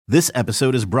This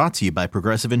episode is brought to you by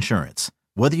Progressive Insurance.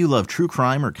 Whether you love true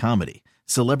crime or comedy,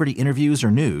 celebrity interviews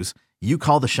or news, you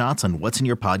call the shots on what's in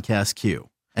your podcast queue.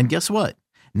 And guess what?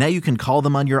 Now you can call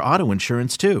them on your auto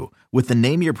insurance too with the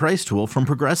Name Your Price tool from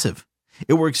Progressive.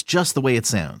 It works just the way it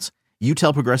sounds. You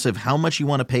tell Progressive how much you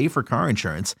want to pay for car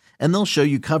insurance, and they'll show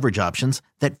you coverage options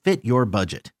that fit your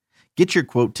budget. Get your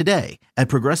quote today at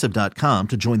Progressive.com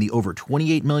to join the over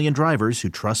 28 million drivers who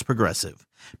trust Progressive.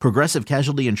 Progressive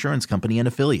Casualty Insurance Company and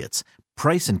Affiliates.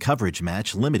 Price and coverage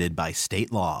match limited by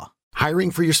state law. Hiring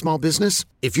for your small business?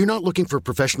 If you're not looking for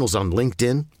professionals on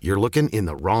LinkedIn, you're looking in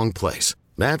the wrong place.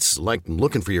 That's like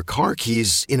looking for your car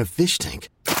keys in a fish tank.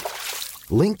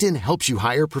 LinkedIn helps you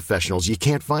hire professionals you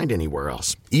can't find anywhere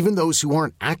else, even those who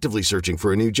aren't actively searching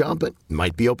for a new job but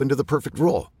might be open to the perfect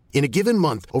role. In a given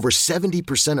month, over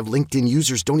 70% of LinkedIn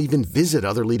users don't even visit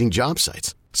other leading job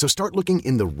sites. So start looking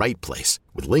in the right place.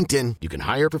 With LinkedIn, you can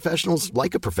hire professionals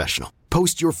like a professional.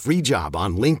 Post your free job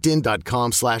on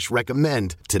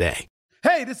linkedin.com/recommend today.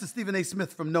 Hey, this is Stephen A.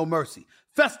 Smith from No Mercy.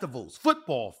 Festivals,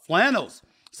 football, flannels.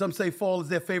 Some say fall is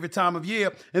their favorite time of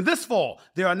year. And this fall,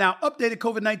 there are now updated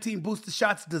COVID-19 booster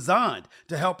shots designed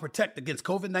to help protect against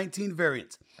COVID-19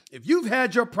 variants. If you've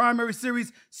had your primary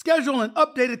series, schedule an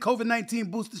updated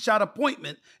COVID-19 booster shot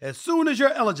appointment as soon as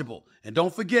you're eligible. And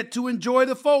don't forget to enjoy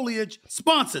the foliage.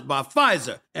 Sponsored by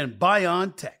Pfizer and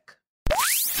BioNTech.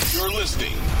 You're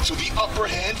listening to the Upper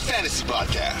Hand Fantasy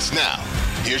Podcast. Now,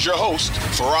 here's your host,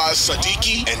 Faraz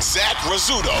Siddiqui and Zach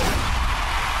Rizzuto.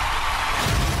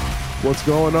 What's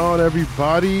going on,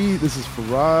 everybody? This is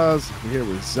Faraz. I'm here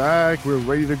with Zach. We're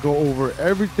ready to go over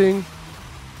everything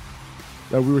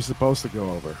that we were supposed to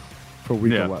go over for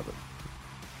Week 11.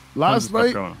 Last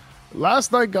night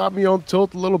got me on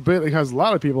tilt a little bit. It has a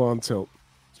lot of people on tilt,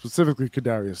 specifically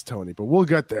Kadarius Toney, but we'll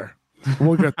get there.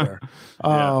 We'll get there.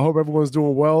 I hope everyone's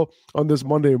doing well on this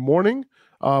Monday morning.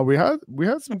 We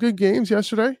had some good games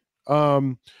yesterday.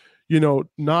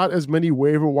 Not as many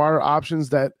waiver wire options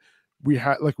that we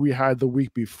had the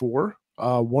week before.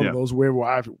 One of those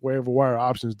waiver wire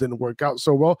options didn't work out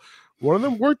so well. One of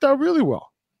them worked out really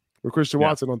well with Christian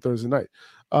Watson on Thursday night.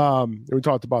 And we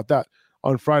talked about that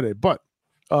on Friday. But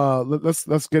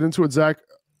let's get into it, Zach.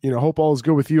 Hope all is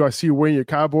good with you. I see you wearing your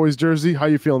Cowboys jersey. How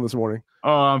you feeling this morning?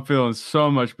 Oh, I'm feeling so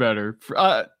much better.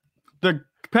 The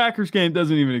Packers game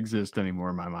doesn't even exist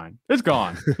anymore in my mind. It's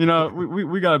gone.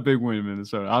 We got a big win in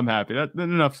Minnesota. I'm happy.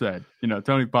 Enough said.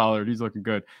 Tony Pollard, he's looking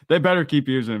good. They better keep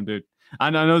using him, dude.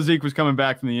 I know Zeke was coming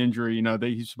back from the injury.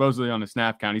 He's supposedly on a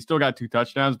snap count. He still got 2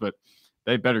 touchdowns, but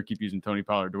they better keep using Tony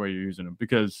Pollard the way you're using him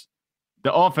because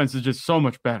the offense is just so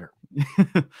much better.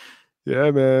 Yeah,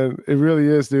 man. It really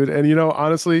is, dude. And,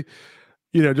 honestly,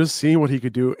 just seeing what he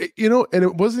could do, and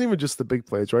it wasn't even just the big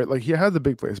plays, right? Like he had the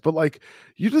big plays, but like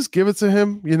you just give it to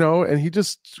him, and he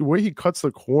just, the way he cuts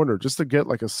the corner just to get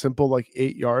like a simple, like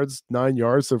 8 yards, 9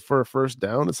 yards for a first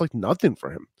down. It's like nothing for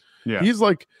him. Yeah. He's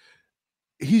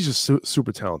just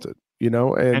super talented,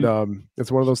 and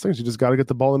it's one of those things. You just got to get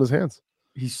the ball in his hands.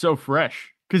 He's so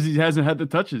fresh because he hasn't had the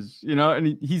touches,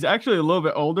 and he's actually a little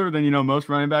bit older than, most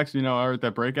running backs, are at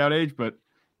that breakout age, but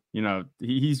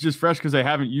he's just fresh because they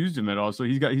haven't used him at all. So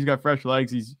he's got fresh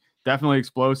legs. He's definitely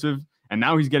explosive. And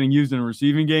now he's getting used in a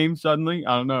receiving game suddenly.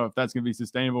 I don't know if that's going to be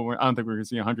sustainable. I don't think we're going to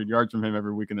see 100 yards from him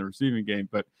every week in the receiving game.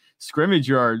 But scrimmage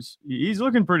yards, he's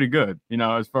looking pretty good,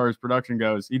 as far as production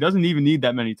goes. He doesn't even need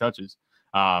that many touches.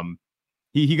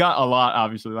 He got a lot,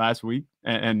 obviously, last week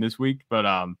and this week. But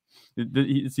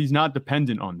he's not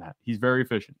dependent on that. He's very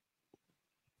efficient.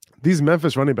 These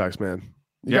Memphis running backs, man.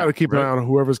 You got to keep an eye on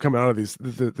whoever's coming out of this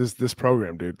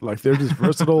program, dude. Like they're just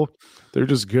versatile. They're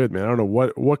just good, man. I don't know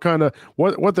what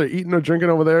they're eating or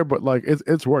drinking over there, but like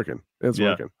it's working. It's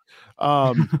working.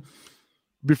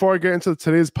 Before I get into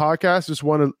today's podcast, just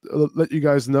want to let you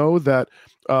guys know that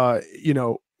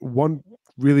one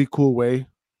really cool way,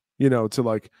 to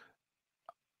like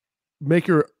make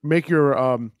your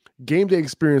game day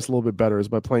experience a little bit better is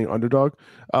by playing Underdog.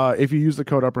 If you use the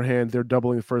code Upper Hand, they're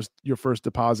doubling your first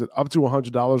deposit up to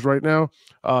 $100 right now.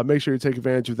 Make sure you take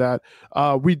advantage of that.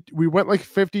 We went like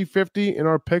 50-50 in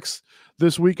our picks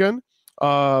this weekend,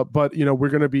 but we're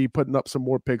going to be putting up some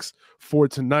more picks for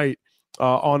tonight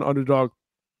on Underdog.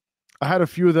 I had a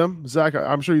few of them, Zach.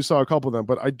 I'm sure you saw a couple of them,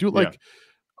 but I do like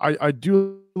I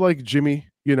do like Jimmy.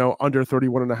 Under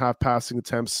 31.5 passing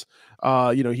attempts.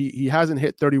 He hasn't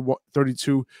hit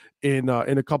 32 in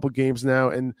a couple games now.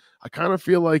 And I kind of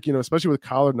feel like, especially with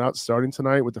Collard not starting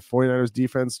tonight with the 49ers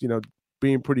defense,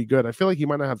 being pretty good, I feel like he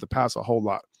might not have to pass a whole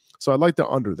lot. So I like the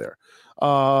under there.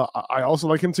 I also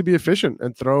like him to be efficient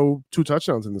and throw 2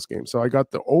 touchdowns in this game. So I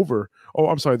got the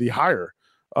higher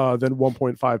than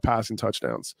 1.5 passing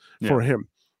touchdowns for him.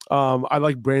 I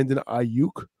like Brandon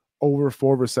Ayuk over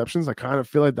 4 receptions. I kind of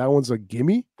feel like that one's a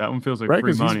gimme. That one feels like right?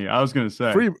 free money. I was going to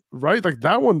say. Free, right? Like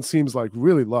that one seems like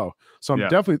really low. So I'm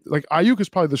definitely like Ayuk is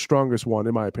probably the strongest one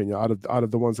in my opinion out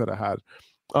of the ones that I had.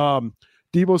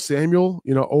 Deebo Samuel,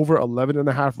 over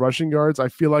 11.5 rushing yards. I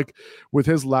feel like with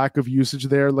his lack of usage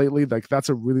there lately, like that's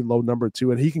a really low number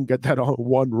too, and he can get that on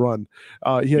one run.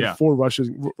 He had 4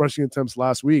 rushing attempts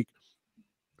last week,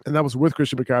 and that was with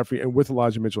Christian McCaffrey and with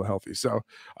Elijah Mitchell healthy. So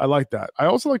I like that. I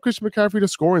also like Christian McCaffrey to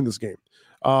score in this game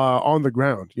on the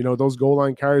ground. Those goal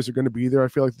line carries are going to be there. I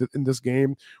feel like in this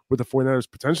game with the 49ers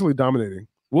potentially dominating.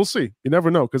 We'll see. You never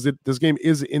know because this game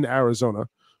is in Arizona,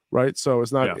 right? So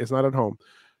it's not at home.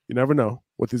 You never know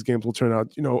what these games will turn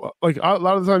out. Like a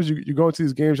lot of the times you go into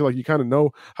these games, you're like, you kind of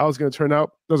know how it's going to turn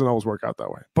out. Doesn't always work out that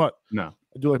way. But no,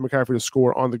 I do like McCaffrey to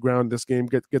score on the ground this game,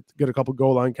 get a couple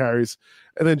goal line carries.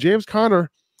 And then James Conner,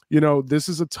 this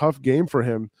is a tough game for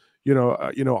him,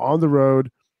 on the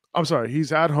road. I'm sorry,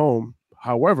 he's at home.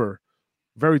 However,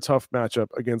 very tough matchup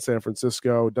against San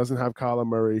Francisco. Doesn't have Kyler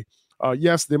Murray.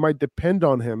 Yes, they might depend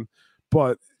on him,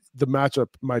 but the matchup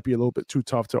might be a little bit too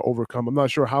tough to overcome. I'm not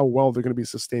sure how well they're going to be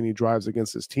sustaining drives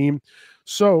against this team.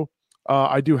 So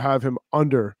I do have him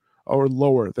under or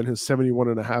lower than his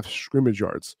 71.5 scrimmage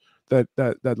yards that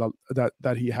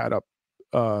he had up,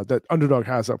 that Underdog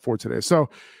has up for today. So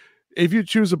if you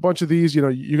choose a bunch of these,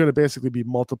 you're going to basically be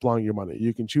multiplying your money.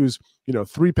 You can choose,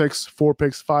 3 picks, 4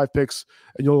 picks, 5 picks,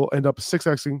 and you'll end up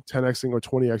 6xing, 10xing, or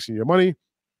 20xing your money.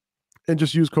 And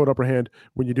just use code UPPERHAND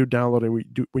when you do download and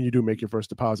when you do make your first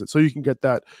deposit. So you can get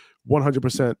that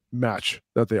 100% match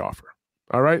that they offer.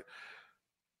 All right.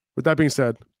 With that being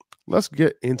said, let's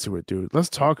get into it, dude. Let's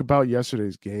talk about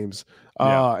yesterday's games.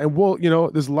 And we'll,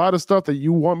 there's a lot of stuff that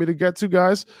you want me to get to,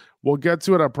 guys. We'll get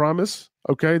to it, I promise.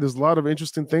 Okay. There's a lot of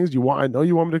interesting things I know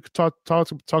you want me to talk about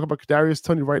Kadarius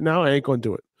Toney right now. I ain't going to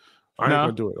do it. I ain't going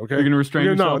to do it. Okay. You're going to restrain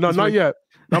yourself? No, not yet.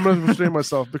 I'm going to restrain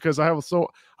myself because I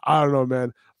don't know,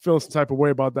 man. Feeling some type of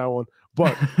way about that one,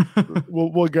 but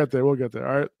we'll get there. We'll get there.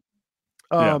 All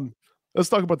right. Let's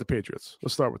talk about the Patriots.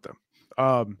 Let's start with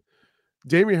them.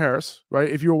 Damian Harris, right?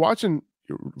 If you were watching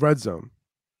Red Zone,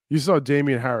 you saw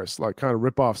Damian Harris like kind of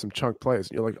rip off some chunk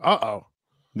plays, and you're like,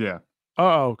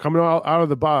 coming out of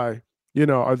the bye.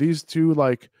 Are these two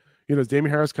like, is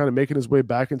Damian Harris kind of making his way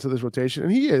back into this rotation?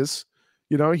 And he is.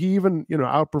 He even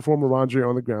outperformed Ramondre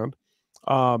on the ground.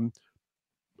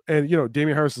 And,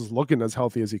 Damian Harris is looking as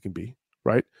healthy as he can be,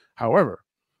 right? However,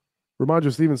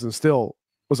 Ramondre Stevenson still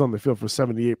was on the field for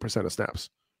 78% of snaps.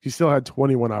 He still had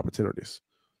 21 opportunities.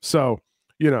 So,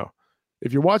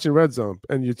 if you're watching Red Zone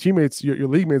and your teammates, your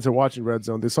league mates are watching Red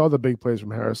Zone, they saw the big plays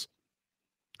from Harris.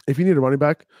 If you need a running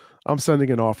back, I'm sending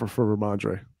an offer for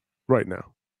Ramondre right now,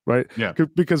 right? Yeah.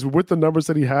 Because with the numbers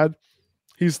that he had,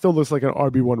 he still looks like an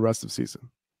RB1 rest of season.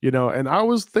 And I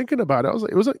was thinking about it. I was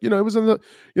like, it was in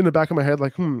the back of my head,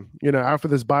 like, after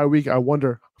this bye week, I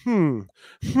wonder,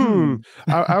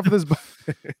 after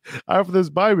this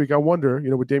bye week, I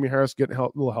wonder, with Damian Harris getting a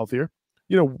little healthier,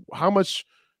 how much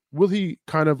will he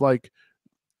kind of like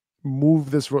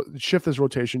shift this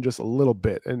rotation just a little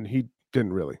bit? And he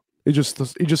didn't really. He just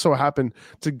so happened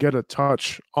to get a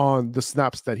touch on the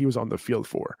snaps that he was on the field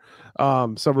for.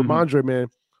 So Ramondre, man,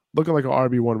 looking like an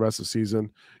RB1 rest of the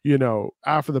season,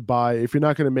 after the bye, if you're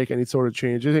not going to make any sort of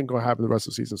change, it ain't going to happen the rest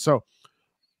of the season. So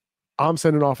I'm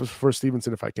sending offers for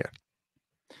Stevenson if I can.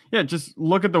 Yeah, just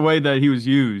look at the way that he was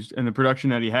used and the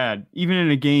production that he had, even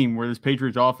in a game where this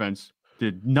Patriots offense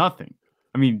did nothing.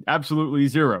 I mean, absolutely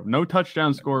zero. No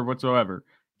touchdown score whatsoever.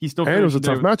 He still and it was a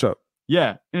tough matchup.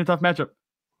 Yeah, in a tough matchup.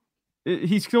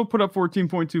 He still put up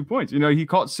 14.2 points. He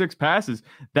caught 6 passes.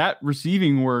 That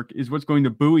receiving work is what's going to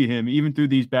buoy him even through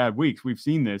these bad weeks. We've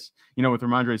seen this, with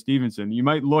Ramondre Stevenson. You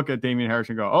might look at Damian Harris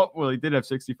and go, oh, well, he did have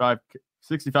 65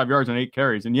 yards on 8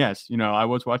 carries. And yes, I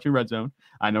was watching Red Zone.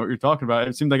 I know what you're talking about.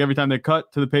 It seemed like every time they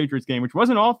cut to the Patriots game, which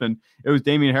wasn't often, it was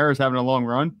Damian Harris having a long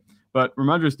run. But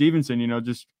Ramondre Stevenson,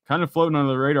 just kind of floating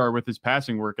under the radar with his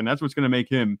passing work. And that's what's going to make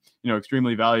him,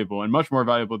 extremely valuable and much more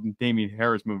valuable than Damian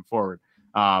Harris moving forward.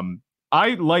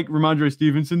 I like Ramondre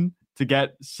Stevenson to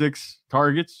get 6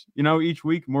 targets, each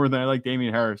week more than I like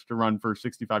Damian Harris to run for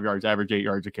 65 yards, average 8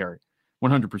 yards a carry,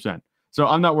 100%. So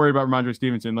I'm not worried about Ramondre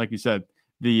Stevenson. Like you said,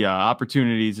 the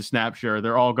opportunities, the snap share,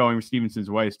 they're all going Stevenson's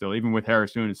way still, even with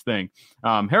Harris doing his thing.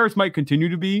 Harris might continue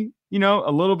to be,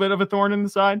 a little bit of a thorn in the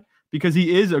side because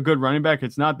he is a good running back.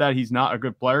 It's not that he's not a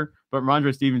good player, but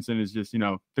Ramondre Stevenson is just,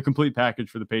 the complete package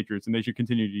for the Patriots, and they should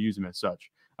continue to use him as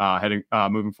such,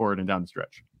 moving forward and down the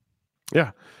stretch.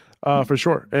 Yeah, for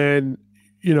sure. And,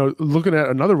 looking at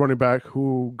another running back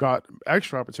who got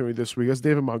extra opportunity this week is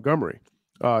David Montgomery.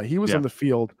 He was on the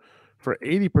field for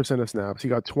 80% of snaps. He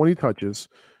got 20 touches.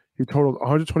 He totaled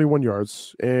 121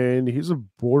 yards, and he's a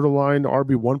borderline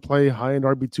RB1 play, high-end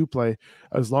RB2 play,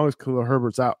 as long as Khalil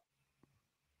Herbert's out.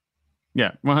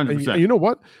 Yeah, 100%. And you know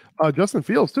what? Justin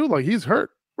Fields too. Like, he's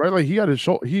hurt, right? Like, he got his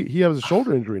shoulder. He has a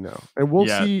shoulder injury now, and we'll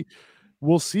see.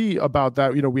 We'll see about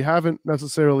that. You know, we haven't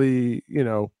necessarily. You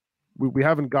know, we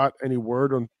haven't got any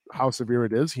word on how severe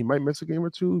it is. He might miss a game or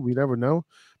two. We never know.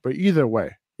 But either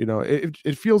way, you know,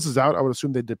 if Fields is out, I would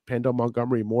assume they depend on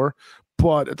Montgomery more.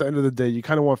 But at the end of the day, you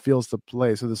kind of want Fields to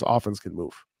play so this offense can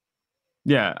move.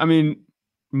 Yeah, I mean,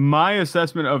 my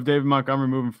assessment of David Montgomery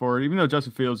moving forward, even though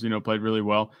Justin Fields, you know, played really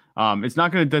well, it's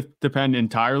not going to depend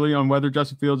entirely on whether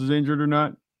Justin Fields is injured or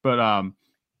not. But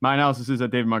my analysis is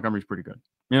that David Montgomery is pretty good.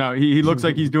 You know, he looks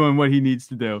like he's doing what he needs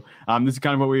to do. This is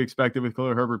kind of what we expected with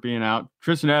Khalil Herbert being out.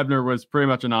 Tristan Ebner was pretty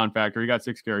much a non-factor. He got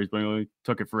 6 carries, but he only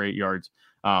took it for 8 yards.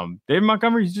 David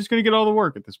Montgomery, he's just going to get all the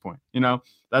work at this point. You know,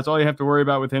 that's all you have to worry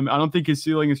about with him. I don't think his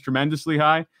ceiling is tremendously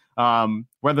high,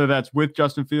 whether that's with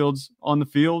Justin Fields on the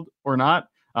field or not.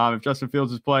 If Justin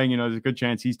Fields is playing, you know, there's a good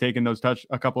chance he's taking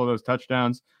a couple of those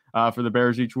touchdowns for the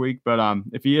Bears each week. But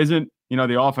if he isn't, you know,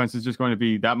 the offense is just going to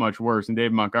be that much worse. And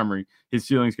David Montgomery, his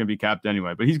ceiling's going to be capped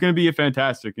anyway. But he's going to be a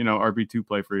fantastic, you know, RB2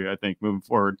 play for you, I think, moving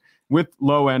forward with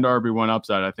low-end RB1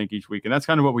 upside, I think, each week. And that's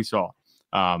kind of what we saw.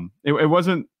 It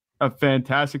wasn't a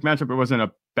fantastic matchup. It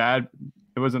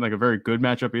wasn't like a very good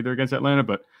matchup either against Atlanta.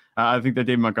 But I think that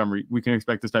David Montgomery, we can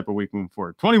expect this type of week moving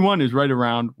forward. 21 is right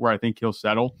around where I think he'll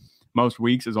settle most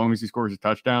weeks, as long as he scores a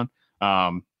touchdown.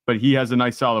 But he has a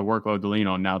nice solid workload to lean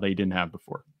on now that he didn't have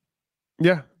before.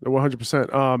 Yeah,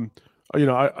 100%. You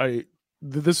know,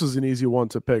 this was an easy one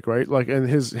to pick, right? Like, and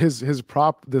his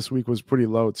prop this week was pretty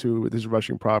low too, with his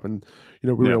rushing prop, and you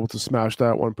know, we were able to smash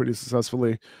that one pretty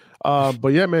successfully.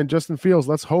 But yeah, man, Justin Fields,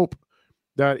 let's hope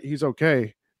that he's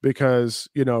okay, because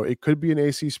you know, it could be an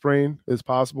AC sprain. It's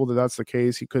possible that that's the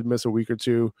case. He could miss a week or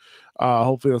two.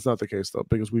 Hopefully that's not the case though,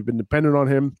 because we've been dependent on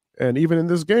him. And even in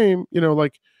this game, you know,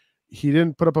 like, he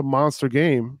didn't put up a monster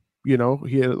game. You know,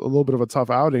 he had a little bit of a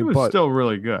tough outing, but still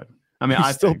really good. I mean,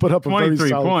 I still put up 23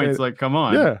 points. Like, come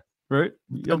on. Yeah. Right.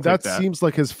 That seems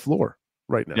like his floor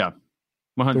right now. Yeah.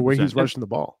 100%. The way he's rushing the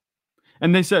ball.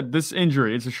 And they said this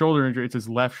injury, it's a shoulder injury. It's his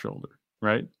left shoulder.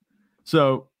 Right.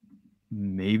 So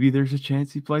maybe there's a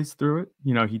chance he plays through it.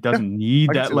 You know, he doesn't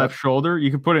need that left shoulder. You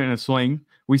can put it in a sling.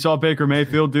 We saw Baker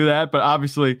Mayfield do that, but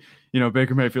obviously, you know,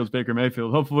 Baker Mayfield's Baker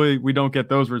Mayfield. Hopefully we don't get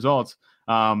those results.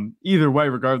 Either way,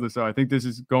 regardless, though, I think this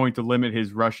is going to limit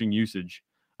his rushing usage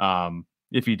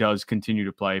if he does continue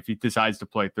to play, if he decides to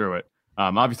play through it.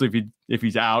 Obviously, if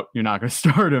he's out, you're not going to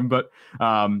start him. But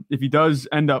if he does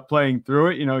end up playing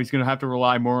through it, you know, he's going to have to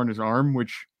rely more on his arm,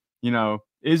 which, you know,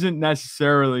 isn't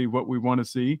necessarily what we want to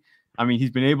see. I mean,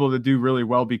 he's been able to do really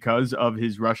well because of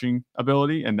his rushing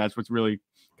ability, and that's what's really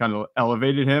kind of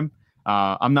elevated him.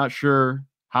 I'm not sure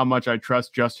how much I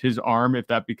trust just his arm if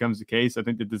that becomes the case. I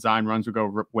think the design runs will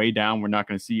go way down. We're not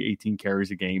going to see 18 carries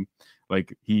a game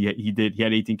like he did. He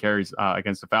had 18 carries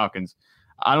against the Falcons.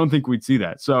 I don't think we'd see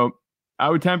that. So I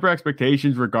would temper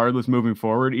expectations regardless moving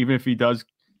forward, even if he does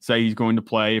say he's going to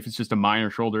play, if it's just a minor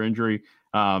shoulder injury.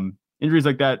 Injuries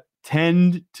like that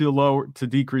tend to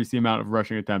decrease the amount of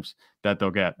rushing attempts that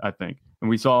they'll get, I think. And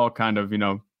we saw kind of, you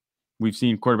know, we've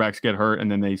seen quarterbacks get hurt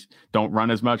and then they don't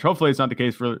run as much. Hopefully it's not the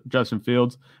case for Justin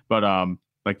Fields, but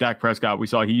like Dak Prescott, we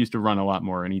saw he used to run a lot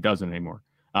more and he doesn't anymore.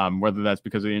 Whether that's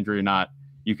because of the injury or not,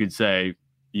 you could say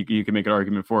you can make an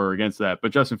argument for or against that.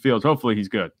 But Justin Fields, hopefully he's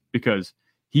good, because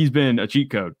he's been a cheat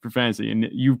code for fantasy, and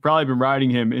you've probably been riding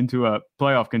him into a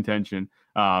playoff contention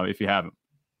if you haven't.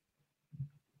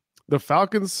 The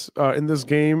Falcons in this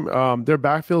game, their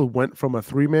backfield went from a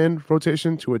 3-man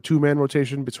rotation to a 2-man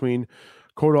rotation between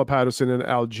Cordell Patterson and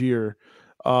Algier.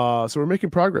 So we're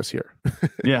making progress here.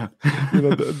 Yeah. You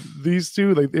know, these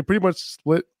two, like, they pretty much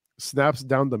split snaps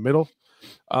down the middle.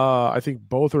 I think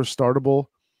both are startable.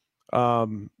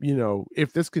 You know,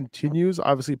 if this continues,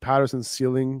 obviously Patterson's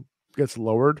ceiling gets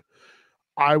lowered.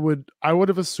 I would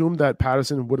have assumed that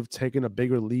Patterson would have taken a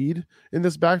bigger lead in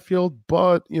this backfield,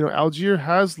 but you know, Algier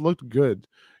has looked good,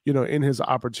 you know, in his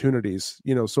opportunities,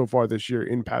 you know, so far this year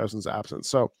in Patterson's absence.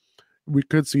 So we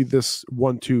could see this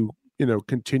 1-2, you know,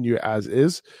 continue as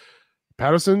is.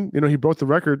 Patterson, you know, he broke the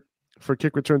record for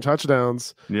kick return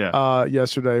touchdowns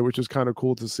yesterday, which is kind of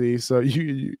cool to see. So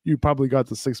you probably got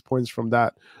the 6 points from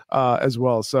that as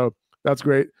well. So that's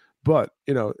great. But,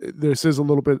 you know, this is a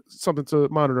little bit something to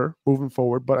monitor moving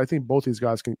forward. But I think both these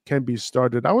guys can be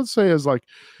started. I would say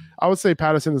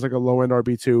Patterson is like a low-end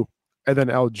RB2, and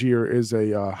then Algier is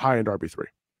a high-end RB3.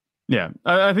 Yeah,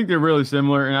 I think they're really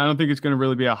similar, and I don't think it's going to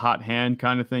really be a hot hand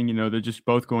kind of thing. They're just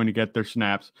both going to get their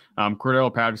snaps.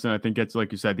 Cordell Patterson, I think, gets,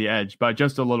 like you said, the edge by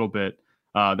just a little bit.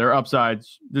 Their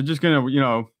upsides, they're just going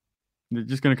to, they're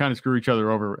just going to kind of screw each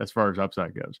other over as far as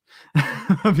upside goes.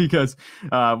 Because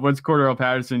once Cordell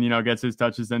Patterson, gets his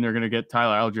touches, then they're going to get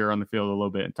Tyler Algier on the field a little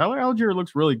bit. And Tyler Algier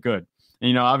looks really good.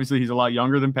 And, obviously he's a lot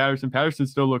younger than Patterson. Patterson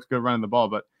still looks good running the ball,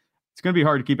 but it's going to be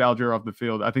hard to keep Algier off the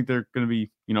field. I think they're going to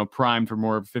be, primed for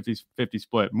more of a 50-50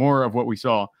 split, more of what we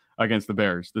saw against the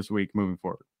Bears this week moving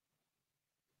forward.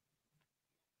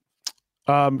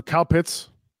 Kyle Pitts,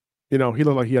 he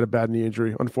looked like he had a bad knee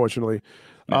injury, unfortunately.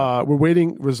 Yeah. We're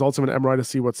waiting results of an MRI to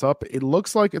see what's up. It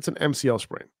looks like it's an MCL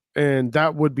sprain, and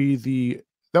that would be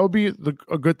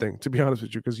a good thing, to be honest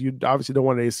with you, because you obviously don't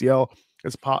want an ACL.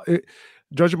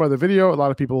 Judging by the video, a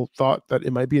lot of people thought that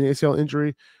it might be an ACL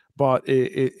injury. But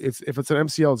if it's an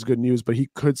MCL, it's good news. But he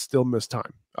could still miss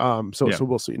time. So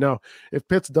we'll see. Now, if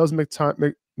Pitts does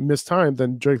miss time,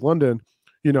 then Drake London,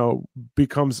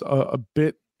 becomes a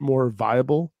bit more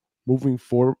viable moving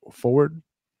forward.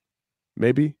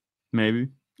 Maybe.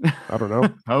 I don't know.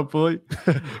 Hopefully.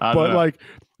 But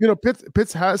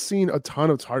Pitts has seen a ton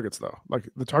of targets though. Like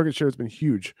the target share has been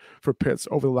huge for Pitts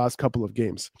over the last couple of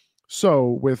games.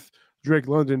 So with Drake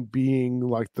London being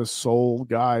like the sole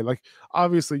guy, like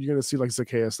obviously you're gonna see like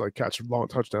Zacchaeus like catch long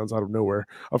touchdowns out of nowhere,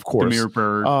 of course. Damiere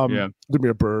Byrd,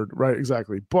 Damiere Byrd, right?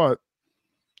 Exactly. But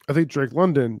I think Drake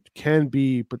London can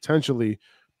be potentially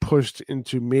pushed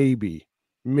into maybe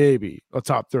a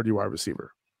top 30 wide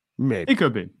receiver. Maybe he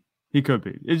could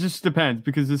be. It just depends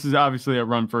because this is obviously a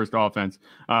run first offense.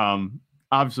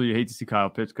 Obviously you hate to see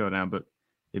Kyle Pitts go down, but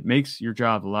it makes your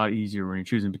job a lot easier when you're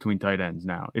choosing between tight ends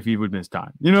now, if he would miss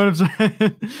time. You know what I'm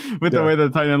saying? With the way the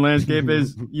tight end landscape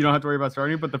is, you don't have to worry about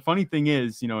starting. But the funny thing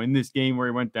is, in this game where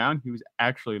he went down, he was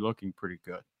actually looking pretty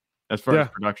good as far as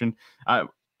production.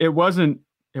 It wasn't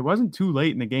too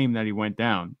late in the game that he went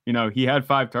down. He had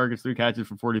 5 targets, 3 catches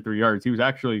for 43 yards. He was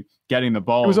actually getting the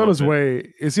ball. He was on his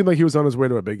way. It seemed like he was on his way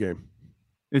to a big game.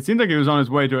 It seemed like he was on his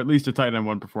way to at least a tight end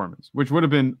 1 performance, which would have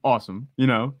been awesome,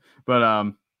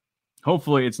 But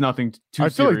hopefully it's nothing too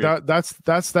serious. I feel like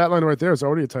that stat line right there is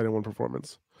already a tight end 1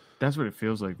 performance. That's what it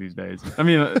feels like these days. I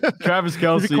mean, Travis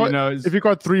Kelce, if you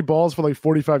caught 3 balls for like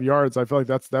 45 yards, I feel like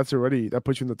that's already, that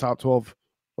puts you in the top 12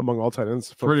 among all tight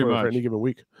ends for any given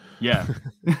week. Yeah.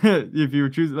 If you were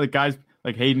choosing like guys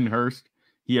like Hayden Hurst,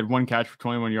 he had 1 catch for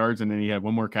 21 yards, and then he had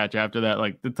 1 more catch after that.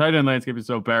 Like the tight end landscape is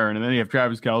so barren. And then you have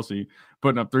Travis Kelce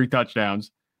putting up 3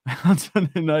 touchdowns on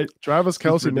Sunday night. Travis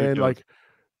Kelce, man, like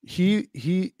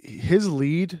his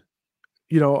lead,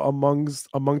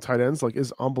 among tight ends, like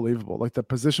is unbelievable. Like the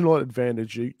positional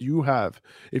advantage you have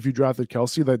if you drafted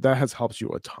Kelce, that has helped you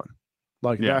a ton.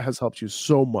 That has helped you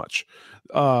so much.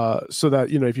 So that,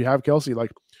 if you have Kelce,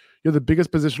 like you're the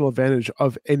biggest positional advantage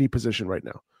of any position right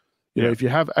now. You know, if you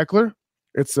have Eckler,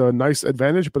 it's a nice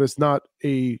advantage, but it's not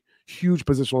a huge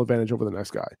positional advantage over the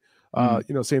next guy.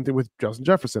 Same thing with Justin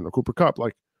Jefferson or Cooper Kupp,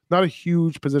 like not a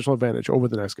huge positional advantage over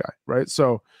the next guy. Right.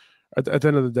 So at the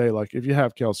end of the day, like if you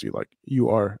have Kelce, like you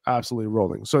are absolutely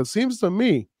rolling. So it seems to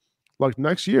me like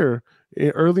next year,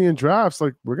 early in drafts,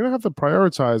 like we're going to have to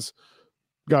prioritize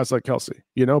guys like Kelce,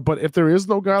 but if there is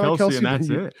no guy like Kelce, and that's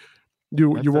it. You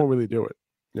won't really do it.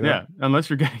 Yeah, unless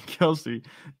you're getting Kelce,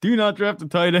 do not draft a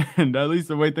tight end. At least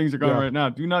the way things are going right now,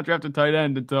 do not draft a tight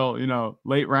end until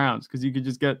late rounds, because you could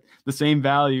just get the same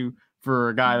value for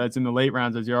a guy that's in the late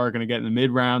rounds as you are going to get in the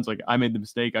mid rounds. Like I made the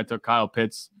mistake, I took Kyle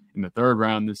Pitts in the 3rd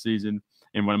round this season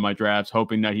in one of my drafts,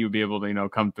 hoping that he would be able to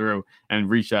come through and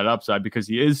reach that upside, because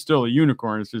he is still a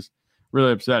unicorn. It's just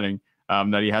really upsetting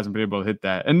that he hasn't been able to hit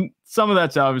that, and some of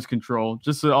that's out of his control,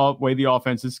 just the way the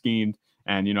offense is schemed.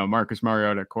 And, Marcus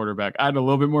Mariota at quarterback. I had a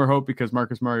little bit more hope because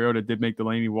Marcus Mariota did make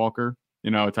Delaney Walker,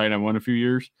 a tight end 1 a few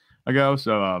years ago.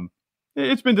 So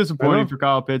it's been disappointing for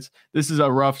Kyle Pitts. This is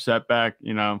a rough setback.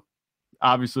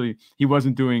 Obviously he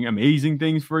wasn't doing amazing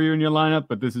things for you in your lineup,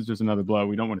 but this is just another blow.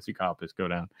 We don't want to see Kyle Pitts go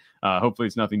down. Hopefully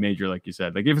it's nothing major, like you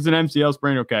said. Like if it's an MCL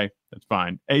sprain, okay, that's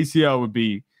fine. ACL would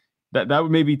be that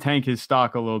would maybe tank his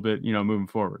stock a little bit, moving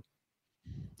forward.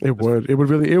 It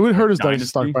would hurt his dynasty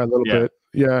stock by a little bit.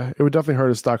 Yeah, it would definitely hurt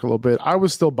his stock a little bit. I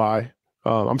would still buy.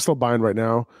 I'm still buying right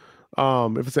now.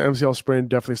 If it's an MCL sprain,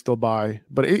 definitely still buy.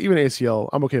 But even ACL,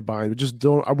 I'm okay buying. Just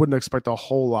I wouldn't expect a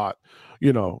whole lot,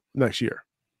 next year.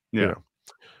 Yeah.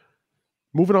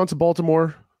 Moving on to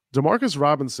Baltimore, Demarcus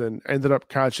Robinson ended up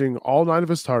catching all 9 of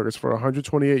his targets for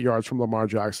 128 yards from Lamar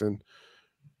Jackson.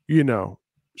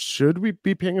 Should we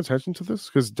be paying attention to this?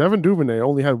 Because Devin Duvernay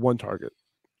only had 1 target.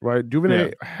 right?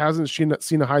 Duvernay hasn't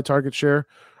seen a high target share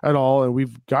at all, and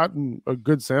we've gotten a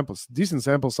good decent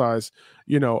sample size,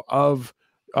 of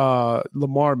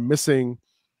Lamar missing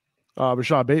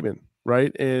Rashad Bateman,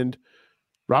 right? And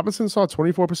Robinson saw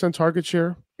 24% target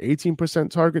share, 18%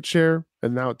 target share,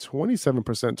 and now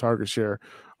 27% target share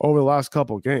over the last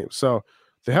couple of games. So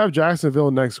they have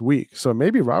Jacksonville next week. So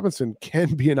maybe Robinson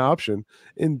can be an option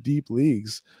in deep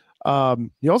leagues.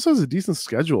 He also has a decent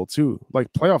schedule too,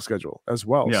 like playoff schedule as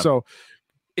well. Yeah. So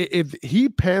if he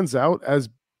pans out as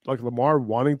like Lamar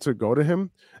wanting to go to him,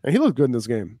 and he looked good in this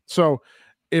game. So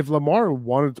if Lamar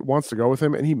wants to go with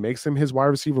him and he makes him his wide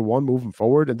receiver one moving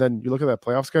forward, and then you look at that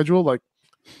playoff schedule, like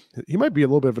he might be a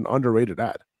little bit of an underrated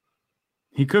ad.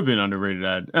 He could be an underrated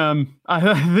ad.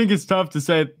 I think it's tough to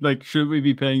say, like, should we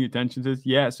be paying attention to this?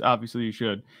 Yes, obviously you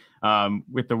should.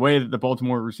 With the way that the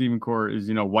Baltimore receiving core is,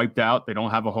 wiped out, they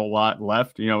don't have a whole lot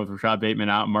left, with Rashad Bateman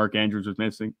out, Mark Andrews was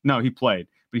missing. No, he played,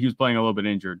 but he was playing a little bit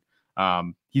injured.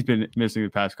 He's been missing the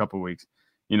past couple of weeks.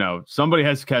 Somebody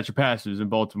has to catch the passes in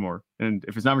Baltimore. And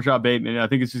if it's not Rashad Bateman, I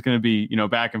think it's just going to be,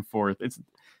 back and forth.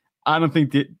 I don't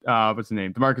think that, what's the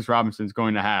name? Demarcus Robinson is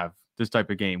going to have this type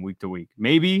of game week to week.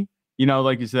 Maybe,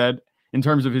 like you said, in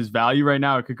terms of his value right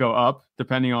now, it could go up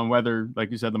depending on whether,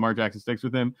 like you said, Lamar Jackson sticks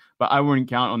with him. But I wouldn't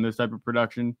count on this type of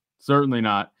production. Certainly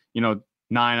not,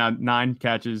 9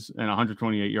 catches and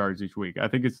 128 yards each week. I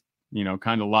think it's,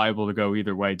 kind of liable to go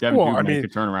either way. Devin Duvernay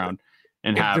could turn around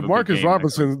and have Demarcus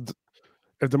Robinson.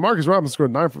 If Demarcus Robinson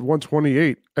scored 9 for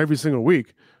 128 every single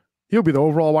week, he'll be the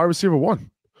overall wide receiver one.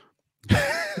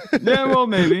 Yeah, well,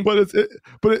 maybe.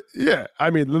 Yeah. I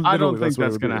mean, I don't think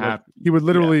that's going to happen. He would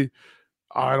literally.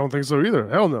 I don't think so either.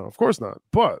 Hell no, of course not.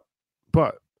 But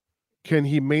can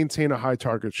he maintain a high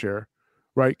target share?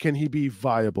 Right? Can he be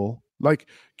viable? Like,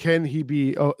 can he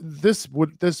be?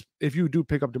 If you do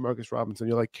pick up Demarcus Robinson,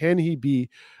 you're like, can he be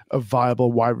a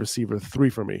viable wide receiver 3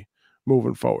 for me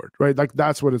moving forward? Right? Like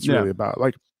that's what it's really about.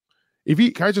 Like, if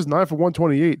he catches 9 for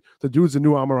 128, the dude's the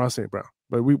new Amon-Ra St. Brown.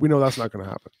 But we know that's not going to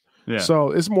happen. Yeah. So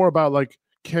it's more about like,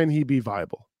 can he be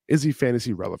viable? Is he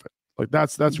fantasy relevant? Like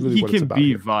that's really what it's about.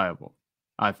 He can be viable.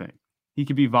 I think he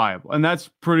could be viable, and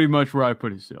that's pretty much where I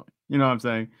put his ceiling. You know what I'm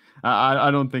saying? I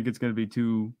don't think it's going to be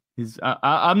too.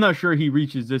 I'm not sure he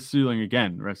reaches this ceiling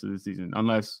again the rest of the season,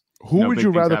 unless. Who would you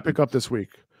rather pick up this week,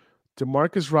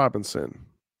 Demarcus Robinson,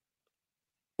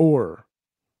 or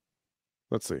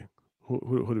let's see,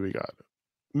 who do we got?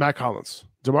 Matt Collins,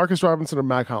 Demarcus Robinson, or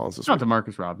Matt Collins this week? Not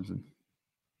Demarcus Robinson.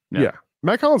 Yeah,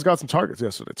 Matt Collins got some targets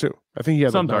yesterday too. I think he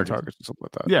had some targets or something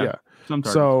like that. Yeah. Some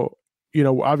targets. So.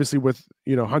 Obviously with,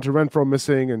 Hunter Renfrow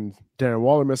missing and Darren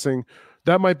Waller missing,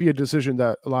 that might be a decision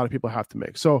that a lot of people have to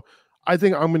make. So I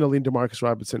think I'm going to lean Demarcus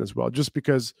Robinson as well, just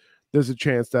because there's a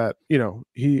chance that,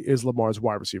 he is Lamar's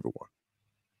wide receiver one.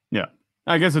 Yeah.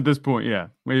 I guess at this point, yeah.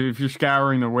 If you're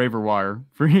scouring the waiver wire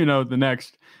for, the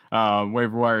next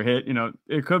waiver wire hit,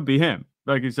 it could be him.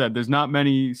 Like you said, there's not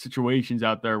many situations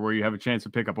out there where you have a chance to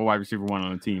pick up a wide receiver one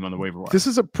on a team on the waiver wire. This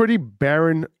is a pretty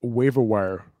barren waiver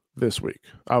wire this week,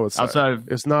 I would say.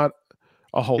 It's not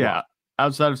a whole lot.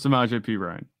 Outside of Samaje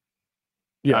Perine.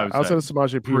 Yeah, outside of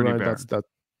Samaje Perine,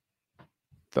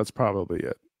 that's probably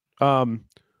it. And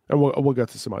we'll get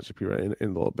to Samaje Perine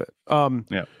in a little bit.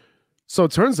 So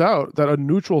it turns out that a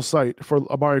neutral site for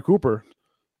Amari Cooper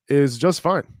is just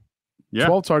fine. Yeah.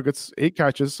 12 targets, 8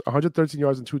 catches, 113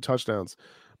 yards, and 2 touchdowns.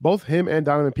 Both him and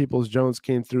Donovan Peoples-Jones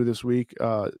came through this week.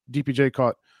 DPJ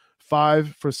caught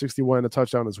 5 for 61 and a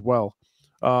touchdown as well.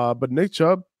 But Nick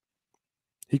Chubb,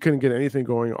 he couldn't get anything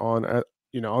going on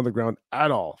on the ground at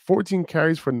all. 14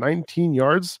 carries for 19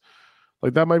 yards.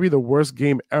 Like that might be the worst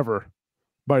game ever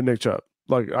by Nick Chubb.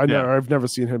 Like I've never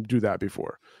seen him do that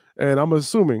before. And I'm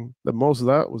assuming that most of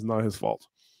that was not his fault.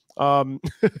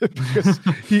 Because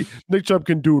Nick Chubb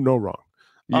can do no wrong.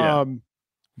 Yeah.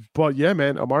 But yeah,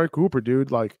 man, Amari Cooper, dude,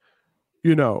 like,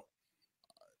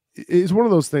 it's one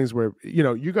of those things where,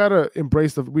 you got to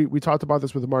embrace we talked about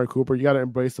this with Amari Cooper. You got to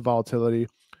embrace the volatility.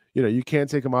 You can't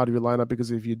take him out of your lineup,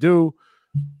 because if you do,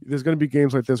 there's going to be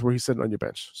games like this where he's sitting on your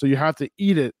bench. So you have to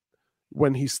eat it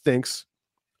when he stinks.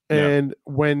 And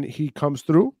when he comes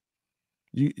through,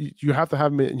 you have to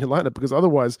have him in your lineup, because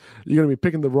otherwise you're going to be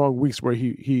picking the wrong weeks where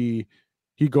he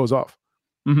goes off.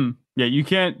 Mm-hmm. Yeah, you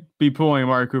can't be pulling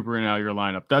Amari Cooper in and out of your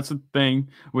lineup. That's the thing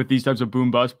with these types of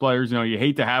boom bust players. You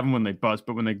hate to have them when they bust,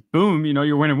 but when they boom,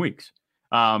 you're winning weeks.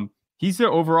 He's the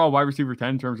overall wide receiver 10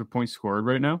 in terms of points scored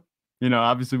right now.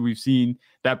 Obviously we've seen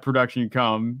that production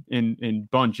come in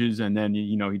bunches, and then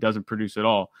he doesn't produce at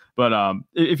all. But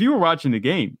if you were watching the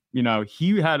game,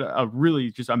 he had a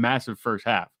really just a massive first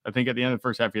half. I think at the end of the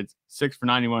first half he had 6 for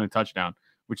 91 and a touchdown,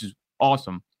 which is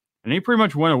awesome. And he pretty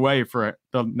much went away for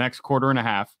the next quarter and a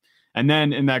half. And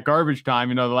then in that garbage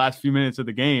time, the last few minutes of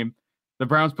the game, the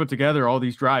Browns put together all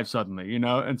these drives suddenly,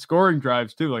 and scoring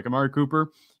drives too. Like Amari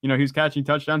Cooper, he's catching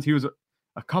touchdowns. He was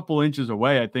a couple inches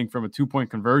away, I think, from a 2-point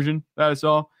conversion that I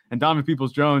saw. And Donovan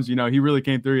Peoples-Jones, he really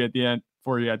came through at the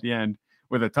end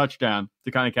with a touchdown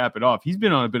to kind of cap it off. He's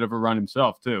been on a bit of a run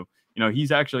himself too.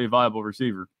 He's actually a viable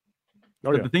receiver.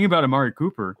 But the thing about Amari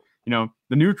Cooper, the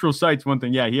neutral site's one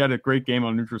thing. Yeah, he had a great game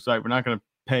on neutral site. We're not going to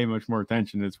pay much more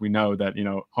attention as we know that,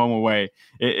 home away,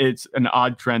 it's an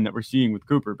odd trend that we're seeing with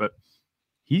Cooper, but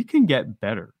he can get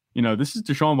better. This is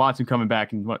Deshaun Watson coming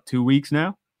back in 2 weeks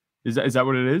now? Is that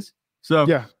what it is? So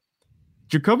yeah,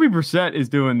 Jacoby Brissett is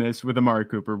doing this with Amari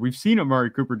Cooper. We've seen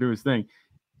Amari Cooper do his thing.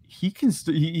 He can.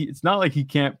 It's not like he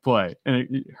can't play, and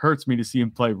it hurts me to see him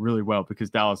play really well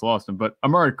because Dallas lost him. But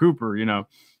Amari Cooper,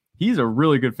 he's a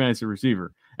really good fantasy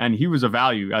receiver, and he was a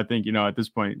value. I think at this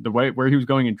point, the way where he was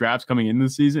going in drafts coming into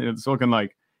the season, it's looking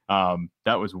like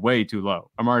that was way too low.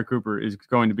 Amari Cooper is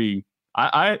going to be.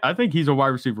 I think he's a wide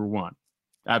receiver 1,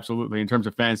 absolutely in terms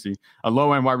of fantasy, a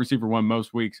low end wide receiver 1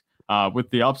 most weeks. With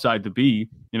the upside to be,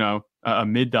 a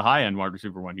mid to high end wide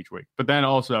receiver 1 each week. But then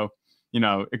also,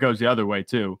 it goes the other way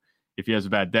too. If he has a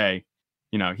bad day,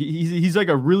 he's like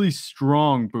a really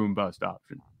strong boom bust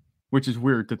option, which is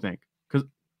weird to think because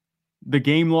the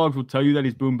game logs will tell you that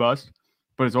he's boom bust,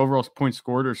 but his overall points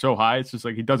scored are so high. It's just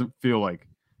like he doesn't feel like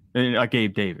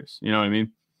Gabe Davis. You know what I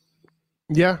mean?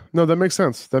 Yeah, no, that makes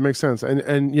sense.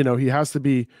 And he has to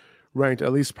be ranked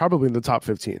at least probably in the top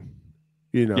 15.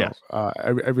 Yes.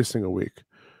 Every single week.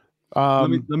 Let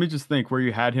me just think where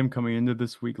you had him coming into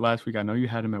last week. I know you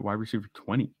had him at wide receiver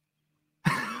 20.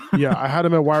 Yeah, I had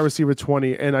him at wide receiver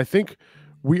 20, and I think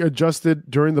we adjusted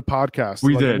during the podcast.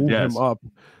 We did, yes. Him up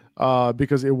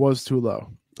because it was too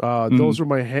low. Those are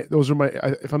my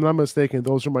if I'm not mistaken,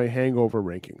 those are my hangover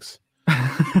rankings.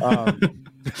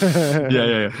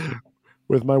 Yeah.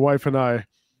 With my wife and I.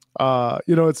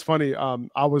 It's funny.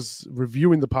 I was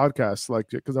reviewing the podcast,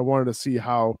 because I wanted to see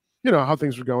how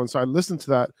things were going. So I listened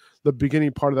to the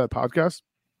beginning part of that podcast,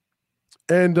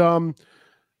 and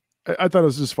I thought it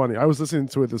was just funny. I was listening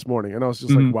to it this morning, and I was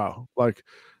just like, wow,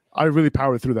 I really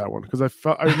powered through that one because I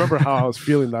remember how I was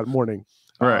feeling that morning.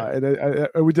 Right,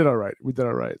 and we did all right.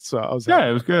 So I was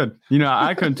it was good.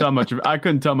 I couldn't tell much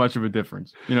of a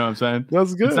difference. You know what I'm saying? That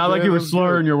was good. It's not like you were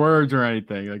slurring your words or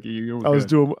anything. Like you were I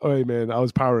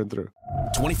was powering through.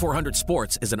 2400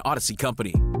 Sports is an Odyssey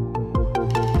company.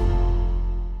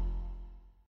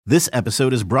 This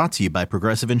episode is brought to you by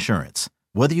Progressive Insurance.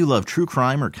 Whether you love true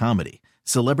crime or comedy,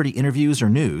 celebrity interviews or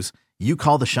news, you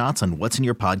call the shots on what's in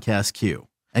your podcast queue.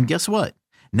 And guess what?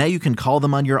 Now you can call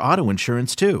them on your auto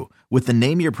insurance too with the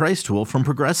Name Your Price tool from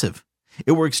Progressive.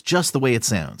 It works just the way it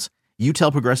sounds. You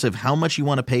tell Progressive how much you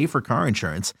want to pay for car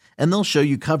insurance, and they'll show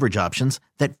you coverage options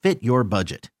that fit your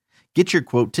budget. Get your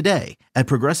quote today at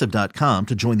Progressive.com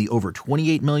to join the over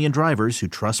 28 million drivers who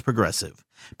trust Progressive.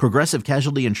 Progressive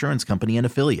Casualty Insurance Company and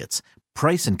Affiliates.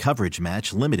 Price and coverage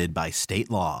match limited by state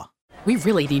law. We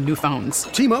really need new phones.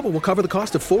 T-Mobile will cover the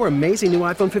cost of 4 amazing new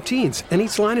iPhone 15s, and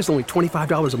each line is only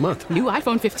 $25 a month. New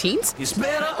iPhone 15s? It's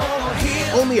better over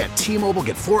here. Only at T-Mobile,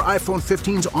 get 4 iPhone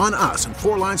 15s on us and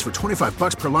 4 lines for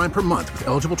 $25 per line per month with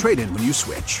eligible trade-in when you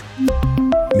switch.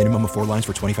 Minimum of 4 lines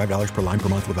for $25 per line per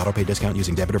month with autopay discount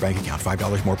using debit or bank account.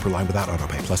 $5 more per line without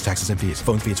autopay, plus taxes and fees.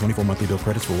 Phone fee at 24 monthly bill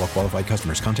credits for well-qualified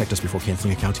customers. Contact us before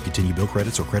canceling account to continue bill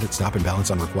credits or credit stop and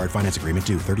balance on required finance agreement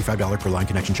due. $35 per line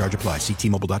connection charge applies. See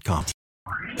T-Mobile.com.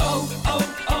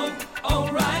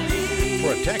 O'Reilly.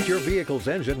 Protect your vehicle's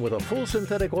engine with a full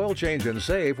synthetic oil change and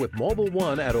save with Mobil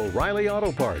 1 at O'Reilly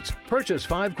Auto Parts. Purchase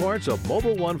 5 quarts of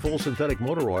Mobil 1 full synthetic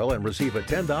motor oil and receive a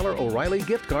 $10 O'Reilly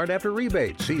gift card after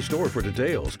rebate. See store for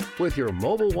details. With your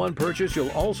Mobil 1 purchase,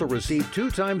 you'll also receive 2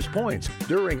 times points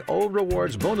during O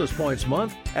Rewards Bonus Points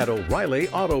Month at O'Reilly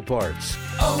Auto Parts.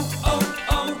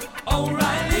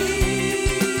 O'Reilly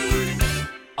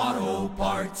Auto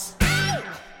Parts.